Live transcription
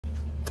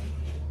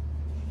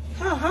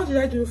How did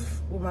I do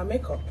with my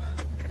makeup?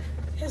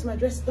 Here's my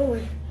dress. Don't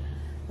worry.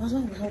 My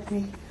husband will help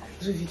me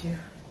do video.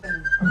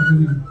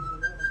 Amen.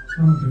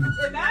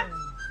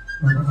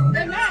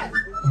 Amen.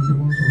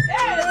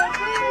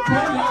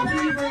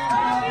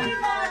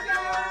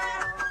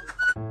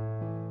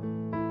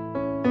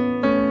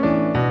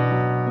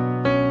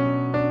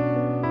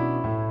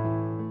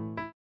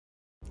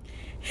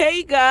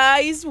 Hey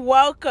guys,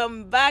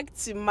 welcome back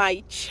to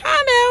my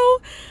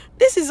channel.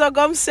 This is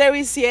OGOM'S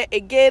series here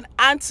again,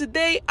 and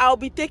today I'll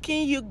be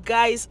taking you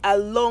guys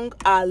along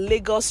our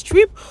Lagos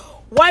trip,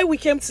 why we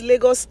came to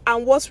Lagos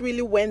and what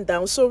really went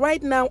down. So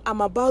right now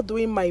I'm about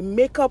doing my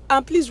makeup,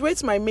 and please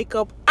rate my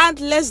makeup and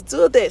let's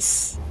do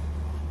this.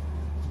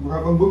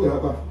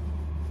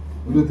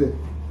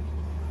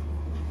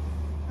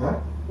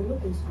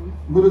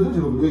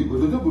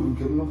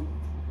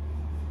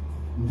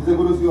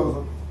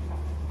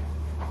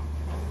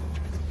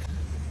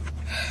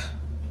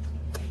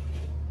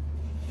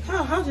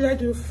 How did I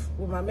do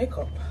with my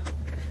makeup?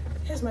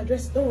 Here's my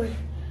dress. Don't worry.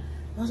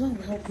 My husband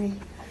will help me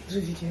do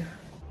video.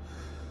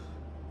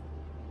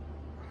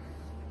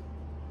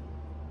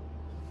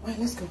 Alright,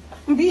 let's go.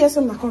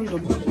 BSM na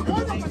corridor.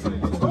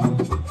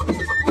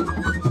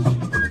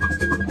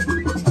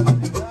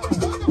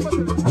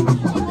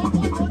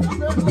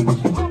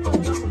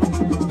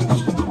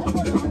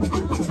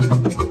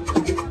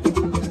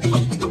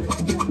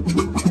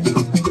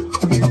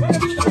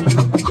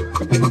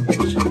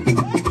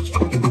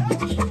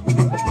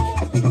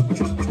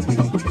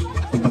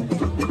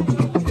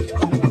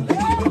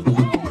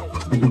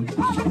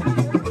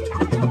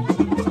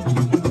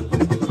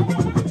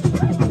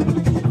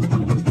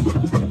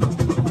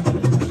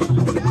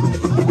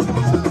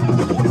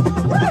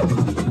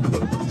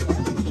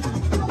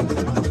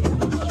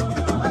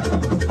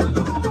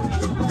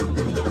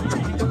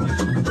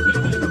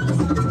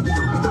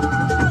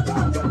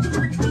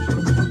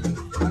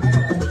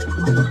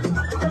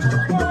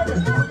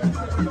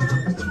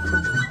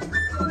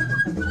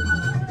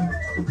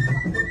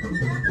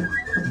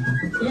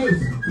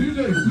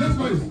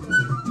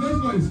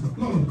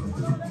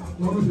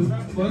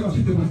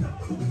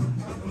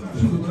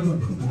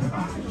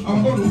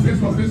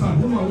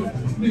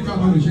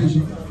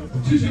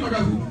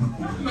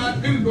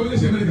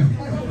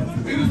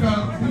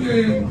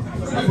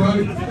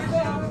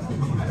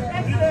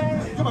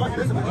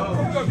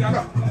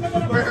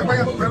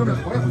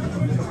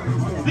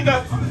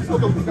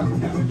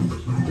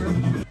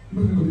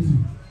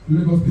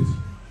 Lagos State.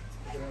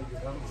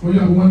 We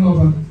have one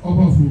over from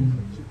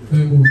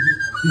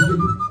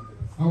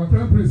our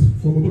prime prince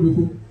for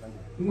Bobolo.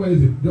 Who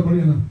is it?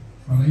 Jabariana.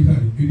 And I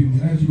had it.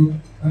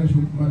 I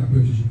should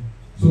manage.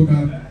 So,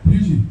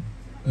 PG,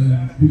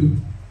 video.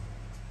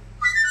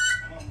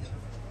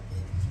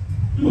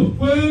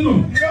 Bueno.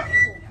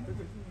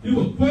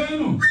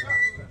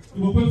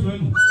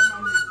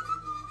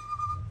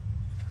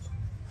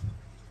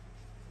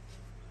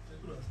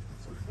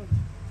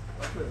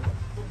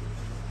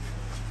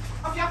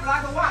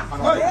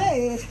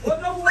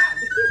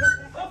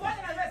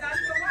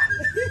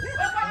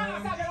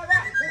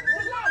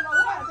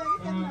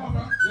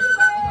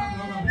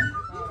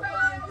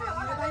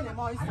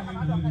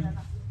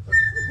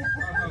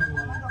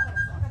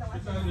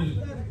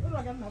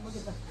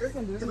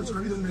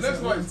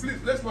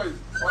 Let's wait.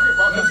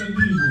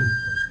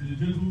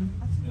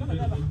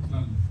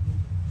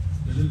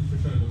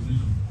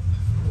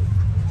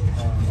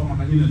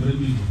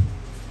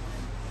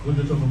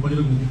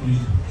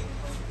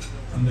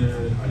 And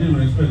I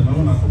didn't expect I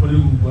want to accompany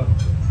you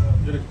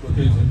direct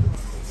location.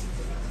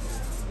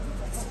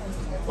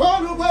 Oh,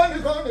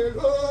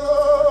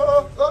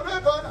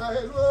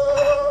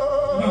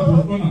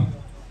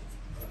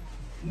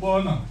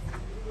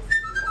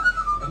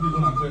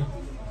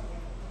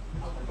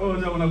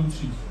 no, one of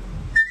chief.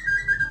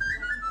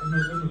 I'm not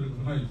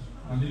recognize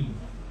my name.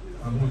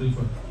 I'm more than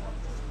fun.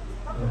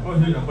 Oh,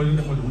 here, I'm going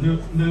to go from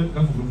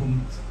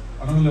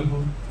another level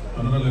to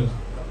another level.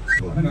 I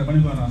think I'm going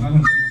to go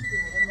another.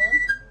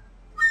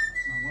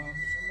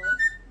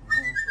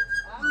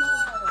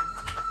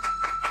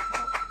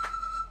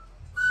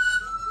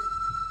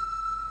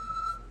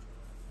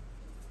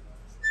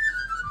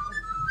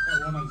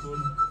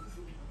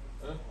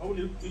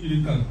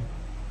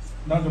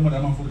 Not the mother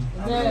of food.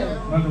 Not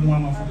the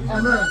one of food.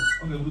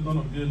 Okay, we don't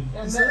know again.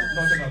 Not the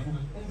food.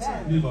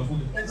 Leave our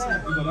food. We don't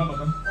have a dollar.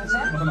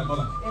 Not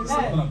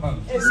a pound.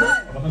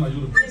 Not a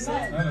euro.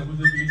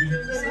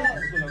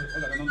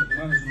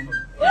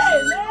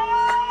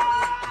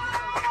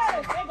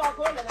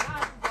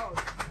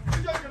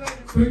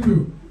 Thank you.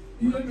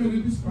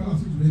 Even this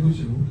palace is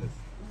negotiable.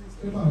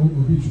 Ever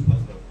Obi to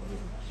last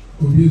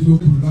 12 years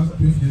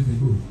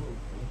ago.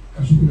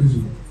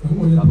 Kashukulezu. And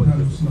one year behind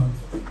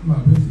my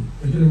person.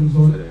 And the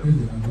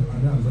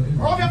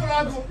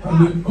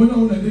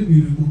owner that did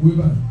need to go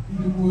back.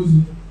 It was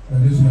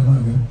that is your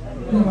man.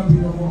 You don't have to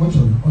know much on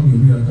your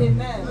real account.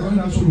 When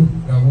I show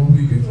that 1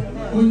 weekend.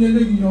 Only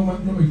letting your man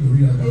know your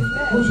real account.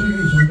 Also,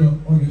 you should know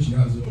on your she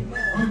has it.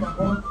 I'm my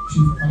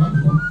chief. I like to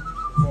come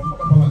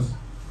from Palace.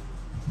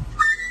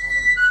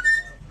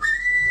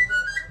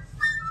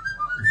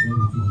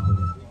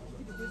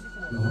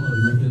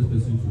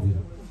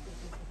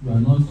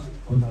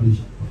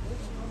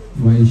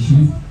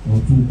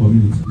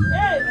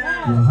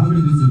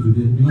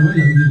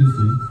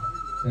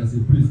 there's a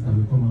priest that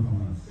will come out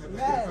from us.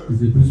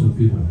 It's a priest of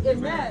favor.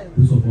 Amen.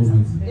 Priest of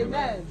Almighty.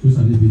 Amen. So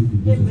shall it be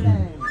in Jesus' name.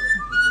 Amen.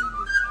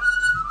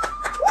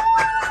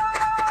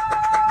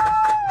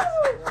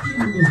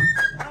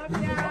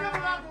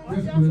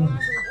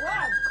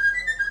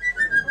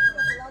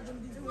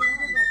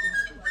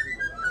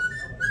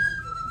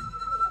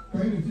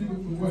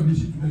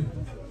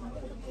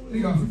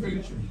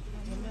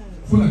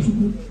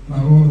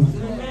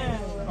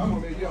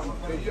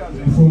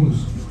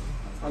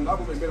 And that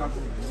will be a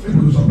miracle.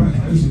 People will surprise.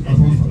 I see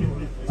performance.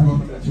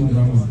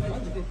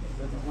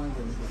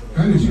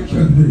 Can you see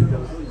today?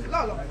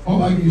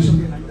 All I need is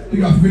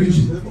you got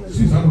finished.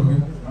 Since I don't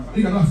know,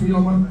 you got nothing your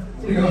man.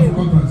 You got nothing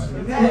contracts.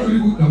 Actually,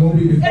 good that won't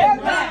be here.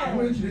 Amen.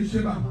 When you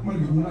share that money,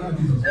 you will not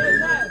Jesus.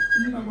 Amen.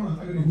 You not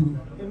gonna agree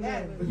with.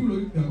 Amen. If you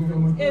look at your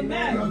man.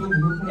 Amen.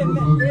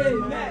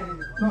 Amen.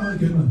 Now I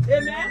get that.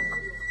 Amen.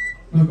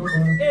 Now go on.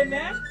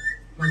 Amen.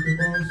 Now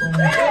go on. So.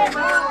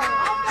 Amen.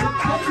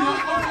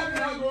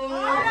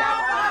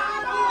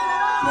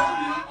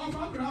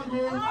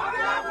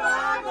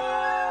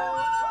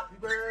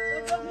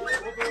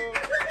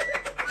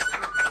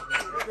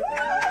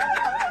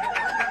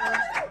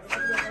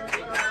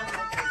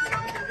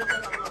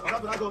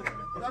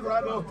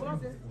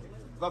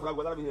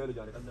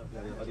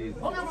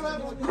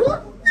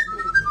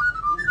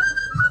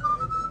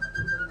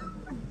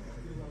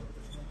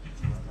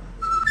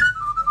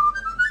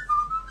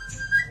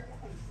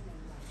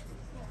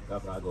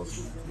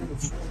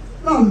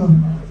 No.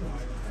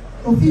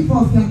 People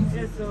of your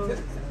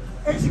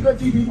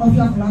executive of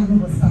your flag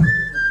over star.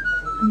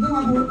 You don't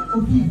have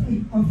of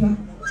your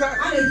I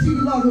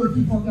achieve love of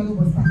people of your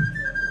over star.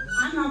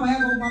 I know by a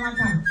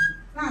Mamaka.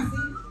 Nancy,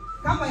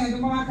 come by a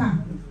Mamaka.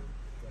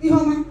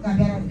 Ihoma,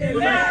 Amen.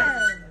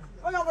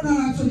 Oh, you're going to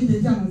actually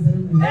the Germans.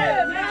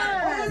 Amen.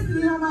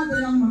 Honestly, Homa, the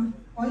young man,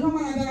 or Homa,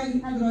 the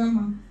other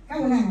man. I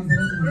will answer.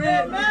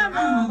 Amen.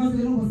 I'm going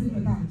to go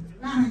sit down.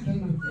 Now I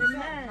came.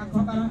 Amen. I'm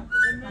going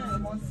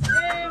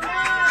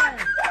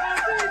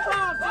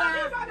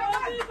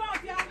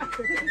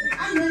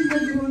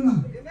to go now.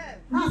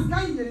 Now,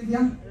 Sky,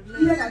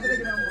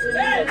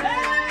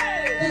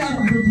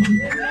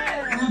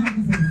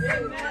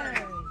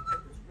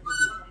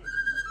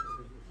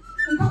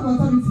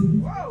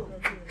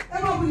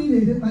 everybody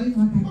needed by my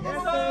time.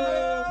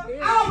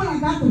 I want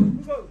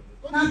to go.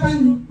 Now, can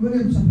you go to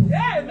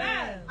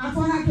Amen. I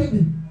want to get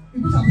it. You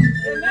put up. I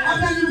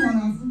tell you one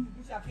answer.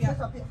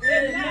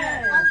 Amen.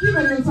 I keep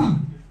it your tongue.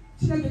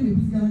 She doesn't get it.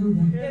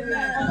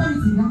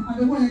 Authority now. I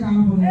don't want to go.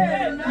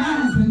 Amen.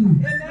 Now,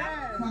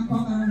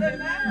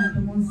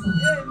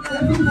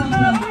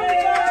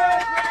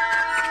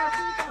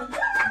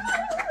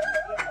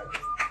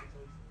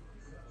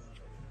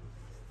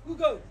 who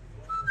go?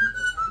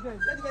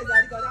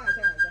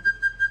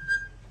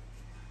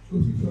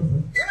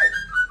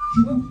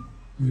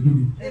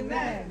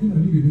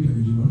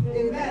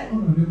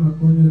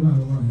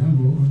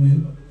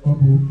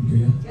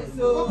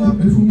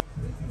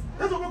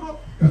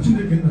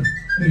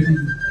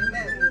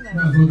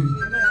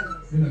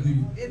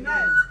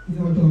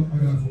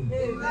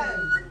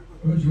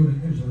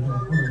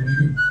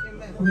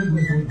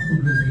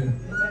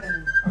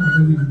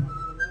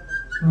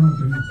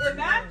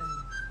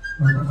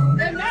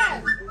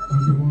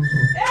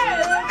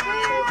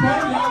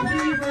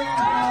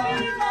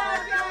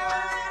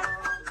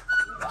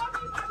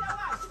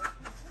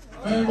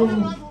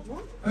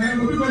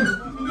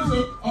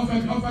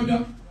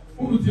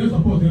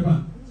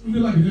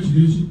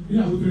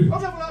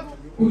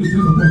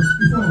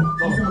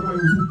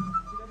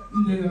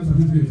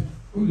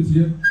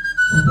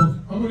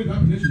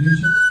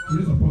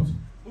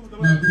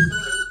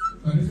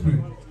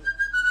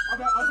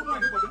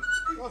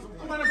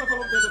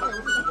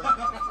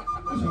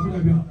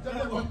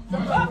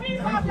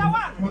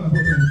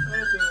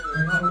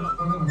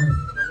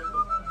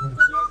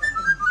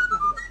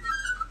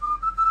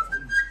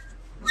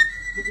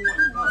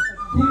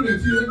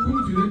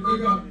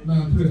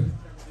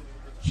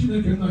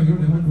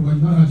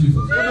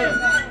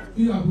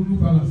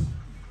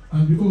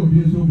 And the old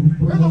years of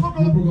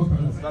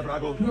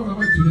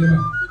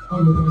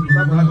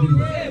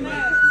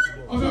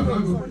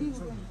Palace.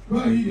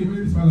 Why he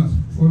made this palace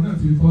from that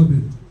to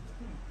Thursday?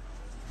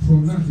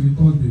 From that to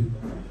Thursday,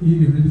 he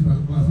made this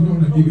palace. You don't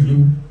want to give it no.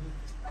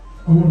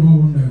 I want no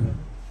one there.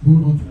 Go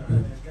not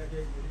there.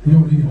 You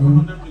don't need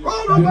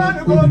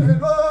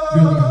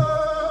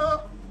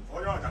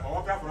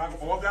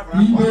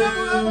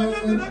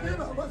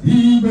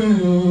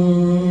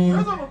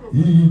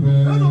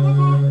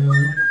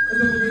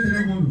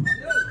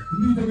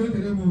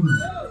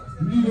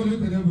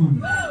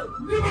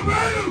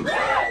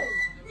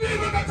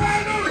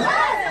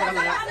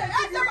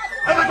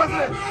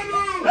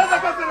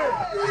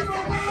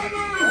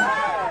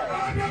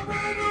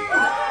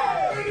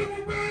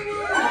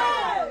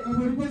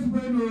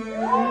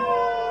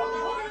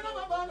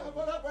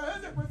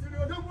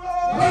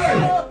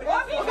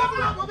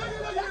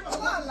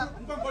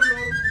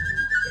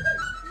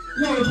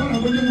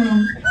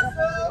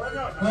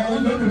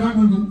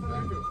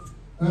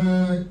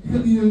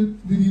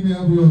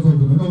have your thought,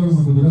 but I don't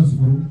want to do that.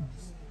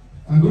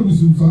 And don't be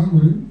so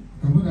angry.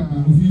 Come on,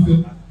 I'm a fever.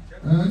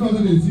 I know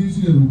that it's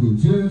easy to go.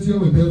 Cheer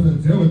with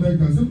that, cheer with that,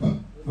 can simple.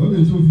 No,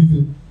 they show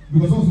fever.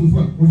 Because also,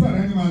 for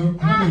animal,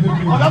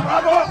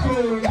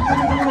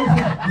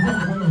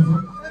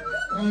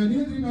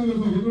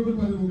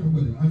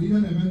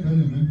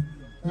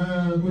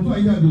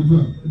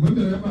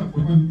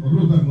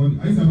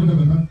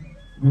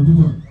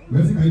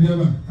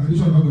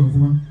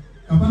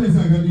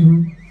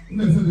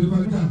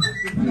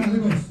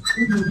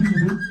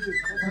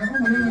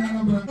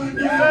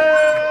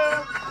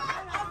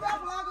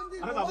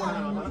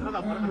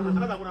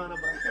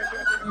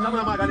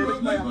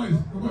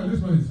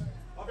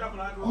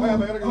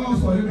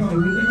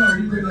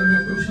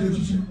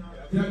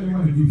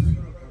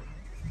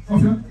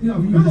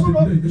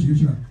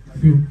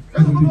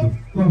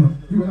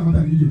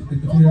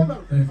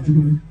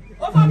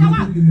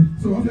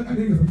 so after I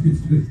think some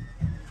kids today.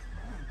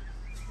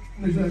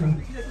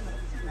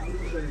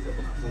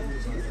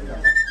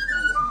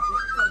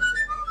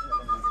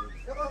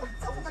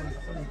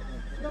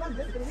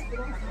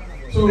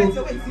 So,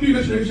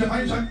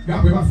 I got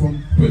back from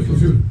 12 to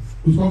 0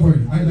 to score for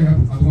it. I think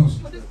at once.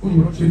 Only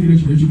not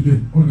changing today.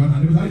 Oh, God, I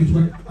never I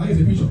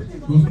get a picture.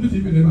 Because this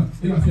TV never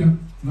fear.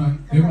 Now,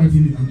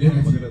 MITV and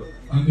NITV.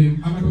 And then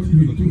Amateur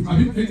TV too. I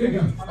mean,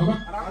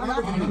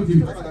 Amateur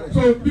TV.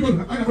 So, because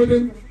I have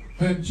them,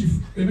 Chief,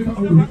 they never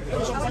own